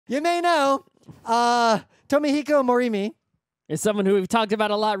You may know Tomihiko Morimi. Is someone who we've talked about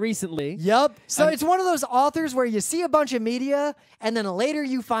a lot recently. Yep. So it's one of those authors where you see a bunch of media, and then later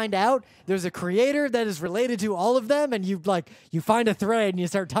you find out there's a creator that is related to all of them, and you find a thread and you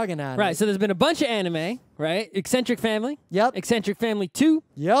start tugging at it. Right. So there's been a bunch of anime, right? Eccentric Family. Yep. Eccentric Family 2.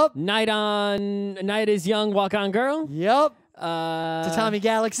 Yep. Night is Young, Walk On Girl. Yep. Tatami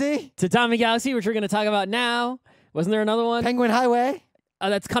Galaxy. Tatami Galaxy, which we're going to talk about now. Wasn't there another one? Penguin Highway.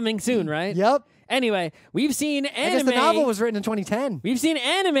 That's coming soon, right? Yep. Anyway, we've seen anime. I guess the novel was written in 2010. We've seen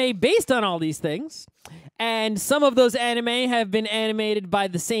anime based on all these things. And some of those anime have been animated by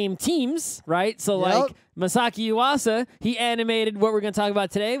the same teams, right? So, like, Masaki Yuasa, he animated what we're going to talk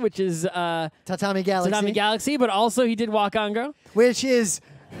about today, which is Tatami Galaxy. Tatami Galaxy, but also he did Walk On Girl. Which is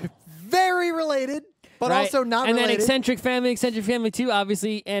very related, but also not and related. And then Eccentric Family 2,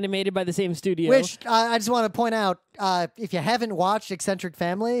 obviously animated by the same studio. Which, I just want to point out, if you haven't watched Eccentric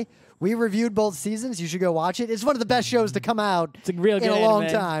Family, we reviewed both seasons. You should go watch it. It's one of the best shows to come out in a long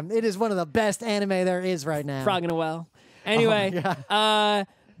time. It is one of the best anime there is right now. Frog in a well. Anyway,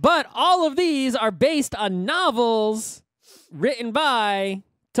 but all of these are based on novels written by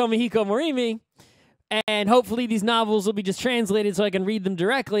Tomihiko Morimi. And hopefully these novels will be just translated so I can read them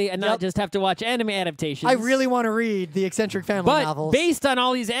directly and not just have to watch anime adaptations. I really want to read the Eccentric Family novels. But based on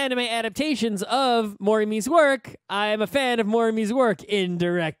all these anime adaptations of Morimi's work, I am a fan of Morimi's work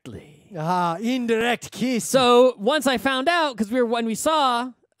indirectly. Indirect kiss. So once I found out, because when we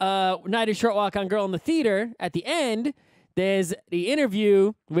saw Night is Short, Walk On Girl in the theater, at the end, there's the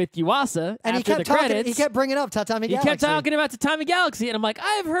interview with Yuasa and after the credits. He kept bringing up Tatami Galaxy. He kept talking about Tatami Galaxy, and I'm like,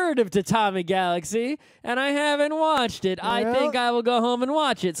 I've heard of Tatami Galaxy, and I haven't watched it. I think I will go home and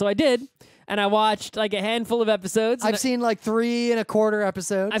watch it. So I did, and I watched like a handful of episodes. I've seen like 3 1/4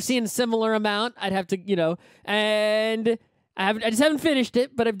 episodes. I've seen a similar amount. I'd have to, and I just haven't finished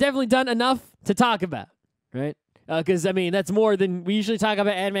it, but I've definitely done enough to talk about, right? Because, I mean, that's more than we usually talk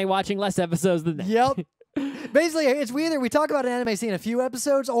about anime watching less episodes than that. Yep. Basically, it's either we talk about an anime scene a few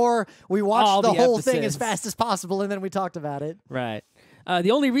episodes, or we watch the whole thing as fast as possible, and then we talked about it. Right.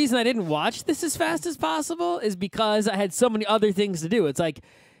 The only reason I didn't watch this as fast as possible is because I had so many other things to do. It's like,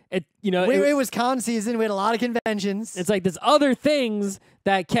 it was con season. We had a lot of conventions. It's like there's other things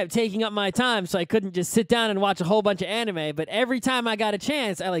that kept taking up my time, so I couldn't just sit down and watch a whole bunch of anime. But every time I got a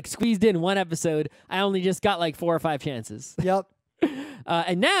chance, I like squeezed in one episode. I only just got like 4 or 5 chances. Yep.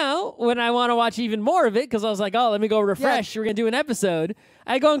 And now, when I want to watch even more of it, because I was like, oh, let me go refresh. We're going to do an episode.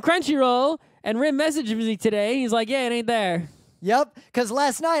 I go on Crunchyroll, and Rim messaged me today. He's like, yeah, it ain't there. Yep, because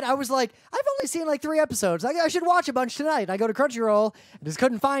last night I was like, I've only seen like 3 episodes. I should watch a bunch tonight. I go to Crunchyroll, and just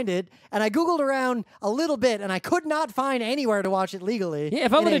couldn't find it, and I Googled around a little bit, and I could not find anywhere to watch it legally. Yeah,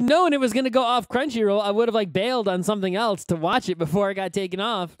 if I would have known it was going to go off Crunchyroll, I would have like bailed on something else to watch it before it got taken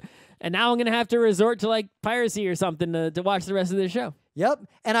off. And now I'm going to have to resort to like piracy or something to watch the rest of this show. Yep,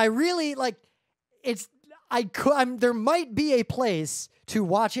 and I really like there might be a place to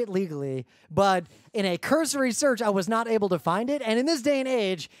watch it legally, but in a cursory search, I was not able to find it. And in this day and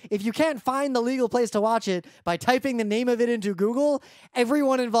age, if you can't find the legal place to watch it by typing the name of it into Google,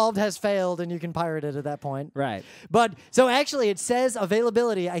 everyone involved has failed, and you can pirate it at that point. Right. But so actually, it says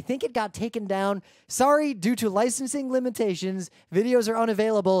availability. I think it got taken down. Sorry, due to licensing limitations, videos are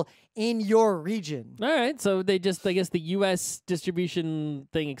unavailable in your region. All right. So they just, I guess the U.S. distribution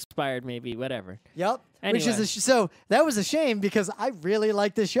thing expired, maybe, whatever. Yep. Anyway. Which is so that was a shame because I really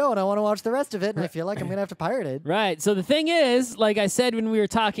like this show and I want to watch the rest of it, and I feel like I'm gonna have to pirate it. Right. So the thing is, like I said when we were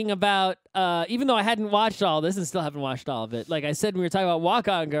talking about, even though I hadn't watched all this and still haven't watched all of it, like I said when we were talking about Walk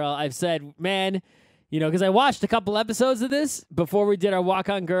On Girl, I've said, man, because I watched a couple episodes of this before we did our Walk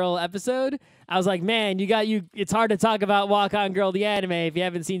On Girl episode. I was like, man, it's hard to talk about Walk On Girl the anime if you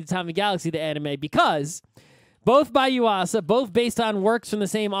haven't seen Tatami Galaxy the anime, because both by Yuasa, both based on works from the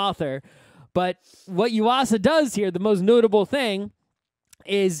same author. But what Yuasa does here, the most notable thing,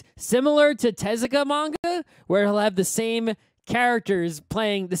 is similar to Tezuka manga, where he'll have the same characters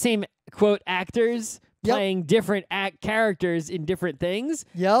playing the same, quote, actors playing different characters in different things.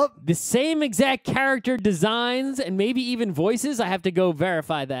 Yep. The same exact character designs and maybe even voices. I have to go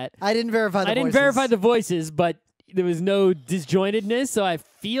verify that. I didn't verify the voices. I didn't verify the voices, but there was no disjointedness, so I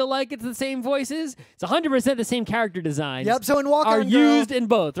feel like it's the same voices. It's 100% the same character designs. Yep, so in Walk On Girl... are used in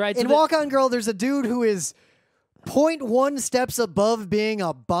both, right? In Walk On Girl, there's a dude who is 0.1 steps above being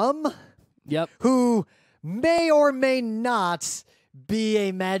a bum. Yep. Who may or may not be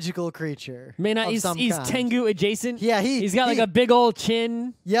a magical creature. May not. He's Tengu adjacent. Yeah, he's got like a big old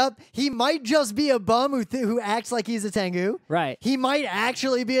chin. Yep. He might just be a bum who acts like he's a Tengu. Right. He might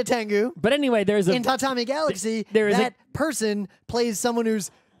actually be a Tengu. But anyway, there's a in Tatami Galaxy. That person plays someone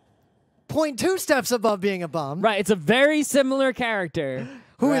who's 0.2 steps above being a bum. Right. It's a very similar character.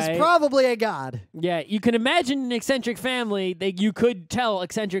 Who is probably a god. Yeah, you can imagine an Eccentric Family, that you could tell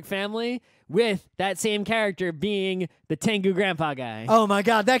Eccentric Family with that same character being the Tengu grandpa guy. Oh my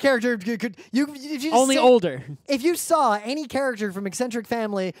god, that character could if you only older. If you saw any character from Eccentric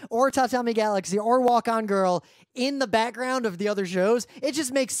Family or Tatami Galaxy or Walk On Girl in the background of the other shows, it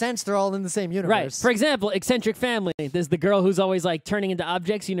just makes sense they're all in the same universe. Right. For example, Eccentric Family. There's the girl who's always like turning into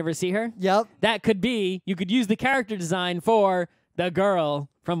objects. You never see her. Yep. That could be, you could use the character design for the girl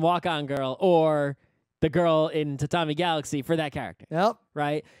from Walk On Girl or the girl in Tatami Galaxy for that character. Yep.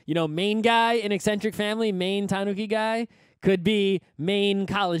 Right? You know, main guy in Eccentric Family, main Tanuki guy, could be main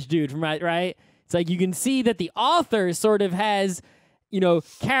college dude from right? It's like you can see that the author sort of has, you know,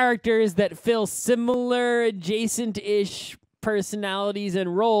 characters that fill similar adjacent-ish personalities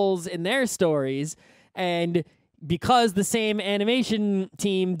and roles in their stories. And because the same animation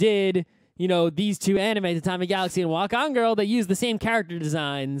team did, you know, these two anime, Tatami Galaxy and Walk On Girl, they use the same character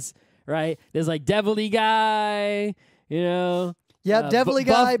designs, right? There's like Devilly guy, you know. Yep, Devilly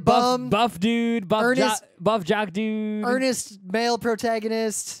guy, bum. Buff dude, buff jock dude. Earnest male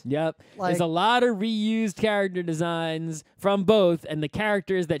protagonist. Yep. There's a lot of reused character designs from both, and the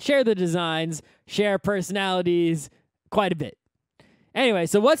characters that share the designs share personalities quite a bit. Anyway,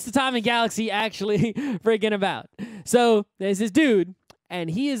 so what's Tatami Galaxy actually freaking about? So there's this dude, and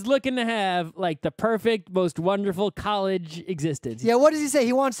he is looking to have, like, the perfect, most wonderful college existence. Yeah, what does he say?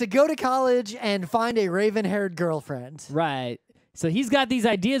 He wants to go to college and find a raven-haired girlfriend. Right. So he's got these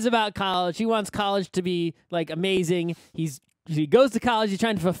ideas about college. He wants college to be, like, amazing. He goes to college. He's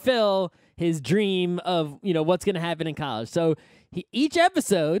trying to fulfill his dream of, you know, what's going to happen in college. So each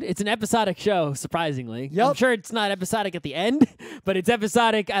episode, it's an episodic show, surprisingly. Yep. I'm sure it's not episodic at the end, but it's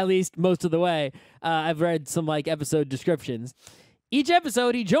episodic at least most of the way. I've read some, like, episode descriptions. Each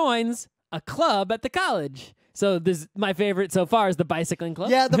episode, he joins a club at the college. So this, my favorite so far is the bicycling club.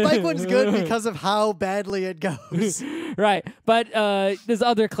 Yeah, the bike one's good because of how badly it goes. Right. But there's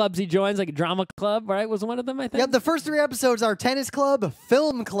other clubs he joins, like a drama club, right? Was one of them, I think? Yep, the first 3 episodes are tennis club,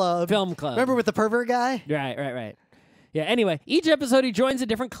 film club. Film club. Remember with the pervert guy? Right. Yeah, anyway, each episode he joins a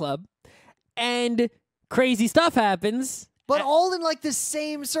different club, and crazy stuff happens. But all in, like, the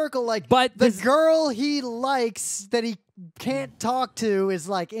same circle. Like, but the girl he likes that he can't talk to is,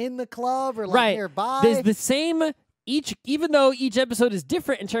 like, in the club or, like, nearby. There's the same, even though each episode is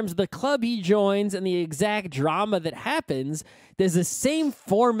different in terms of the club he joins and the exact drama that happens, there's the same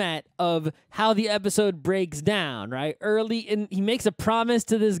format of how the episode breaks down, right? He makes a promise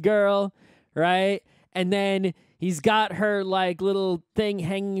to this girl, right? And then he's got her, like, little thing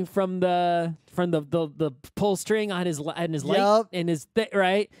hanging from the pull string on his light, and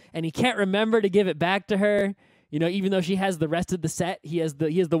right, and he can't remember to give it back to her. You know, even though she has the rest of the set, he has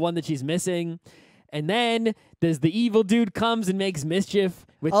the one that she's missing. And then there's the evil dude comes and makes mischief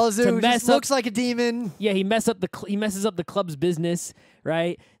with Ozu just looks like a demon. Yeah, he messes up the club's business,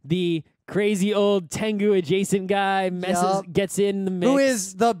 right? The crazy old Tengu adjacent guy gets in the mix. Who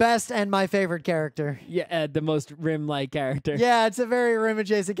is the best and my favorite character. Yeah, the most Rim-like character. Yeah, it's a very Rim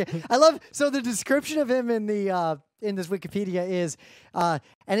adjacent character. I love, so the description of him in the in this Wikipedia is, and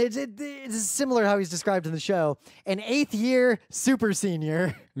it's similar how he's described in the show, an 8th year super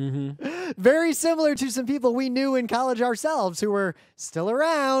senior. Mm-hmm. Very similar to some people we knew in college ourselves who were still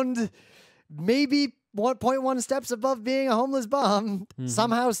around, maybe 1.1 steps above being a homeless bum,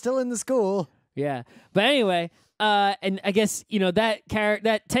 somehow still in the school. Yeah. But anyway, and I guess, you know, that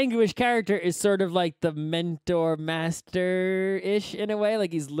Tengu-ish character is sort of like the mentor master-ish in a way,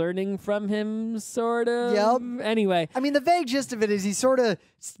 like he's learning from him, sort of. Yep. Anyway. I mean, the vague gist of it is he sort of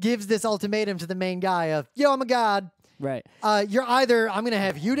gives this ultimatum to the main guy of, yo, I'm a god. Right. You're either, I'm going to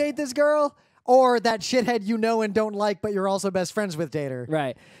have you date this girl, or that shithead you know and don't like, but you're also best friends with, date her.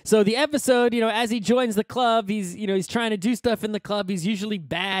 Right. So the episode, you know, as he joins the club, he's trying to do stuff in the club. He's usually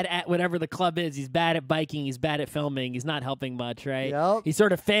bad at whatever the club is. He's bad at biking. He's bad at filming. He's not helping much, right? Yep. He's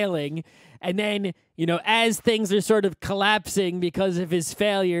sort of failing. And then, you know, as things are sort of collapsing because of his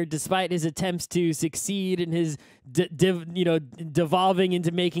failure, despite his attempts to succeed in his, devolving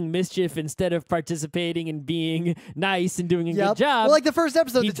into making mischief instead of participating and being nice and doing a good job. Well, like the first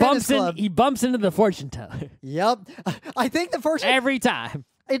episode, the tennis club. He bumps into the fortune teller. Yep. I think the fortune... Every time.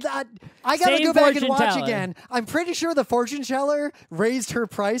 I gotta go back and watch again. I'm pretty sure the fortune teller raised her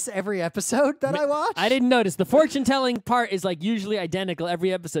price every episode that I watched. I didn't notice. The fortune telling part is like usually identical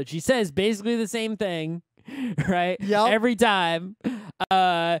every episode. She says basically the same thing, right? Yep. Every time.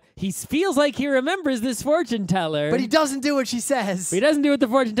 He feels like he remembers this fortune teller. But he doesn't do what she says. He doesn't do what the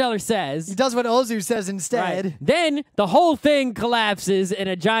fortune teller says. He does what Ozu says instead. Right. Then the whole thing collapses in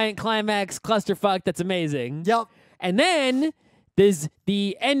a giant climax clusterfuck that's amazing. Yep. And then there's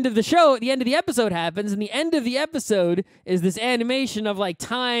the end of the show, the end of the episode happens, and the end of the episode is this animation of like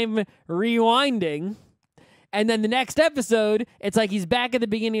time rewinding. And then the next episode, it's like he's back at the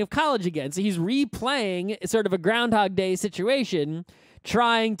beginning of college again. So he's replaying sort of a Groundhog Day situation,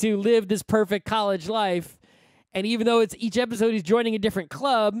 trying to live this perfect college life. And even though it's each episode he's joining a different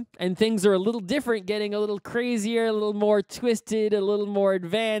club and things are a little different, getting a little crazier, a little more twisted, a little more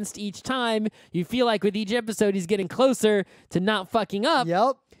advanced each time, you feel like with each episode he's getting closer to not fucking up.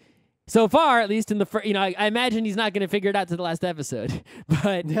 Yep. So far, at least in the first, I imagine he's not going to figure it out to the last episode.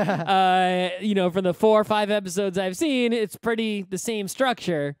 But, from the 4 or 5 episodes I've seen, it's pretty the same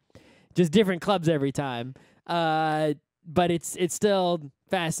structure, just different clubs every time. But it's still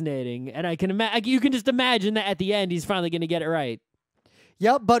fascinating. And you can just imagine that at the end, he's finally going to get it right.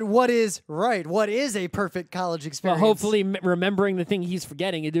 Yep, but what is right? What is a perfect college experience? Well, hopefully remembering the thing he's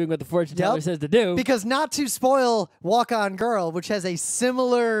forgetting and doing what the fortune teller says to do. Because not to spoil Walk On Girl, which has a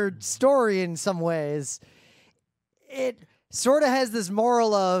similar story in some ways, it sort of has this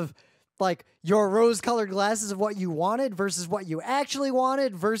moral of, like, your rose-colored glasses of what you wanted versus what you actually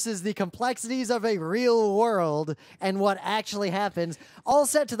wanted versus the complexities of a real world and what actually happens, all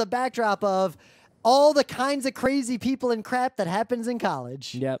set to the backdrop of all the kinds of crazy people and crap that happens in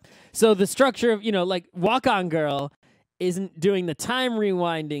college. Yep. So the structure of, like Walk On Girl isn't doing the time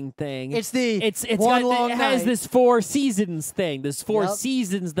rewinding thing. It's it has this 4 seasons thing. There's 4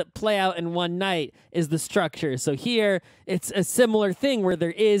 seasons that play out in one night is the structure. So here it's a similar thing where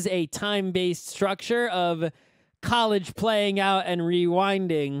there is a time-based structure of college playing out and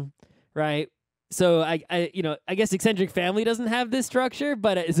rewinding, right? So I guess Eccentric Family doesn't have this structure,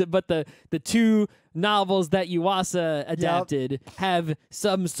 but the 2 novels that Yuasa adapted have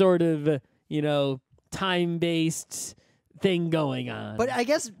some sort of time-based thing going on. But I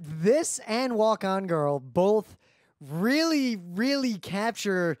guess this and Walk On Girl both really, really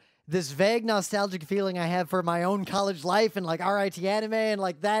capture this vague nostalgic feeling I have for my own college life and like RIT anime and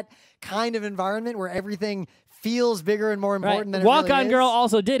like that kind of environment where everything feels bigger and more important than it Walk really On is. Girl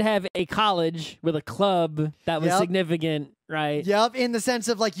also did have a college with a club that was significant, right? Yep, in the sense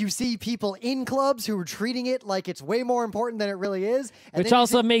of like you see people in clubs who are treating it like it's way more important than it really is. And which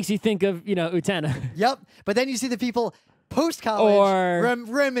also makes you think of, Utena. Yep, but then you see the people post-college or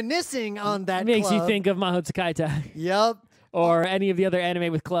reminiscing on that makes club. you think of Mahou Tsukaita. Yep. Or any of the other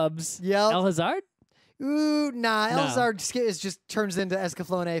anime with clubs. Yep. El Hazard? Ooh, nah. El Hazard just turns into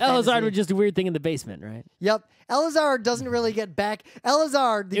Escaflowne. El Hazard was just a weird thing in the basement, right? Yep. El Hazard doesn't really get back. El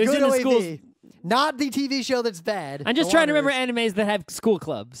Hazard, the good OAV, not the TV show that's bad. I'm just trying to remember animes that have school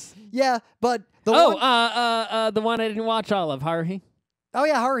clubs. Yeah, but the the one I didn't watch all of, Haruhi. Oh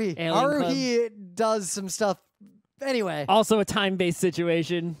yeah, Haruhi. Alien Haruhi does some stuff. Anyway. Also a time-based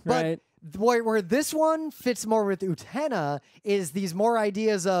situation, right? Where this one fits more with Utena is these more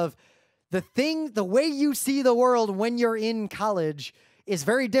ideas of the way you see the world when you're in college is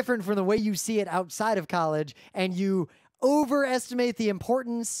very different from the way you see it outside of college, and you overestimate the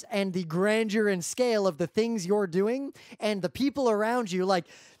importance and the grandeur and scale of the things you're doing and the people around you. Like,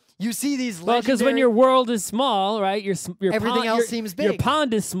 you see these legendary... because when your world is small, right, everything else seems big. Your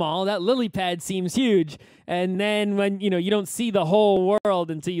pond is small. That lily pad seems huge. And then when, you don't see the whole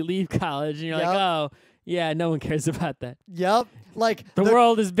world until you leave college, and you're like, oh, yeah, no one cares about that. Yep. Like the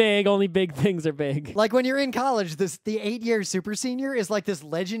world is big, only big things are big. Like when you're in college, the 8-year super senior is like this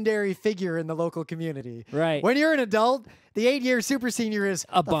legendary figure in the local community. Right. When you're an adult, the 8-year super senior is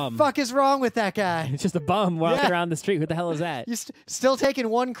a bum. The fuck is wrong with that guy? It's just a bum walking around the street. What the hell is that? You still taking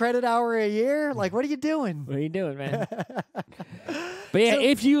 1 credit hour a year? Like, what are you doing? What are you doing, man? But yeah,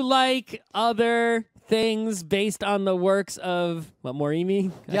 if you like other things based on the works of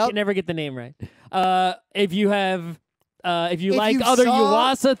Morimi, I can never get the name right. If you like other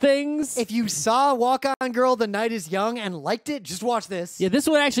Yuasa things. If you saw Walk On Girl, The Night is Young and liked it, just watch this. Yeah, this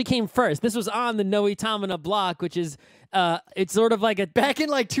one actually came first. This was on the Noitamina block, which is, it's sort of like a... Back in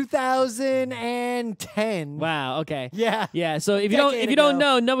like 2010. Wow, okay. Yeah. Yeah, so if you don't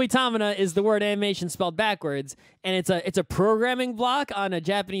know, Noitamina is the word animation spelled backwards, and it's a programming block on a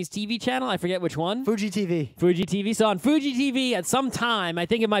Japanese TV channel. I forget which one. Fuji TV. Fuji TV. So on Fuji TV at some time, I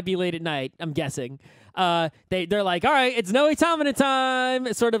think it might be late at night, I'm guessing, they're like, all right, it's Noitamina time.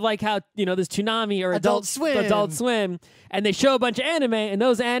 It's sort of like how, there's Toonami or Adult Swim. And they show a bunch of anime, and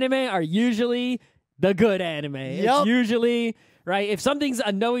those anime are usually the good anime. Yep. It's usually, right, if something's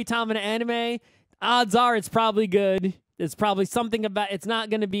a Noitamina anime, odds are it's probably good. It's probably something about. It's not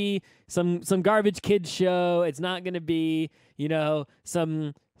going to be some garbage kids show. It's not going to be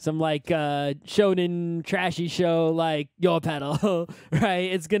some like shonen trashy show like Yo Pedal,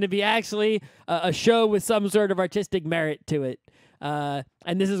 right? It's going to be actually a show with some sort of artistic merit to it. And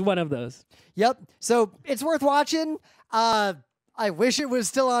this is one of those. Yep. So it's worth watching. I wish it was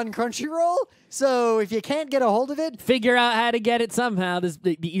still on Crunchyroll. So if you can't get a hold of it, figure out how to get it somehow.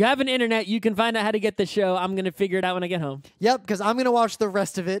 You have an internet, you can find out how to get the show. I'm going to figure it out when I get home. Yep, because I'm going to watch the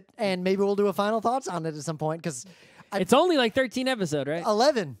rest of it, and maybe we'll do a final thoughts on it at some point, because it's only like 13 episodes, right?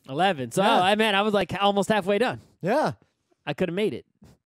 11. 11. So, yeah. I was like almost halfway done. Yeah. I could have made it.